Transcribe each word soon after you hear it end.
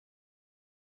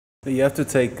You have to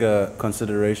take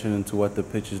consideration into what the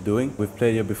pitch is doing. We've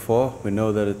played here before. We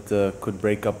know that it could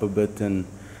break up a bit and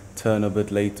turn a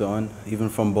bit later on, even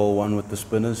from ball one with the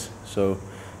spinners. So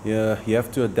yeah, you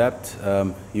have to adapt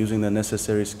using the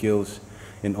necessary skills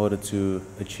in order to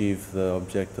achieve the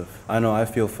objective. I know I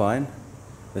feel fine.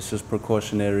 It's just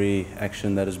precautionary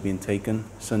action that has been taken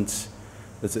since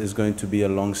this is going to be a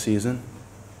long season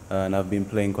and I've been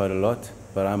playing quite a lot,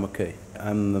 but I'm okay.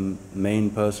 I'm the main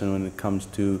person when it comes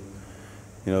to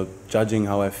judging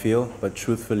how I feel, but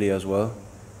truthfully as well.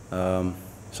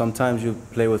 Sometimes you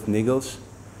play with niggles.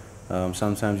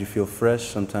 Sometimes you feel fresh.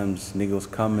 Sometimes niggles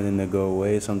come and then they go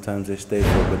away. Sometimes they stay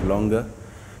for a bit longer.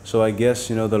 So I guess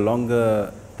the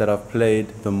longer that I've played,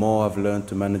 the more I've learned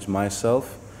to manage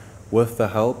myself with the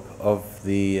help of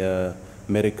the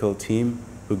medical team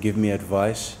who give me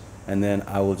advice, and then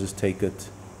I will just take it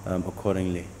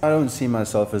accordingly. I don't see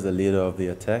myself as the leader of the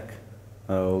attack,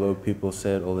 although people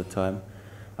say it all the time.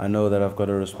 I know that I've got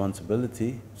a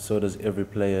responsibility, so does every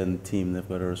player in the team. They've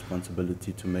got a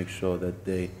responsibility to make sure that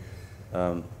they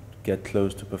get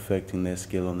close to perfecting their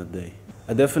skill on the day.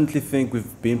 I definitely think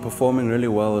we've been performing really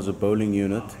well as a bowling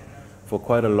unit for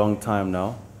quite a long time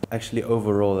now. Actually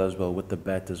overall as well, with the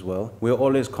bat as well. We're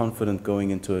always confident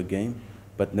going into a game,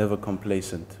 but never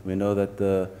complacent. We know that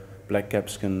the Black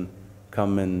Caps can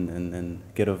come and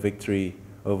get a victory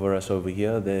over us over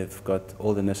here. They've got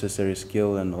all the necessary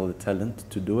skill and all the talent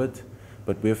to do it,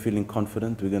 but we're feeling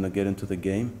confident we're going to get into the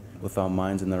game with our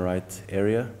minds in the right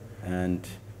area and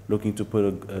looking to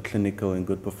put a clinical and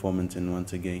good performance in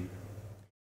once again.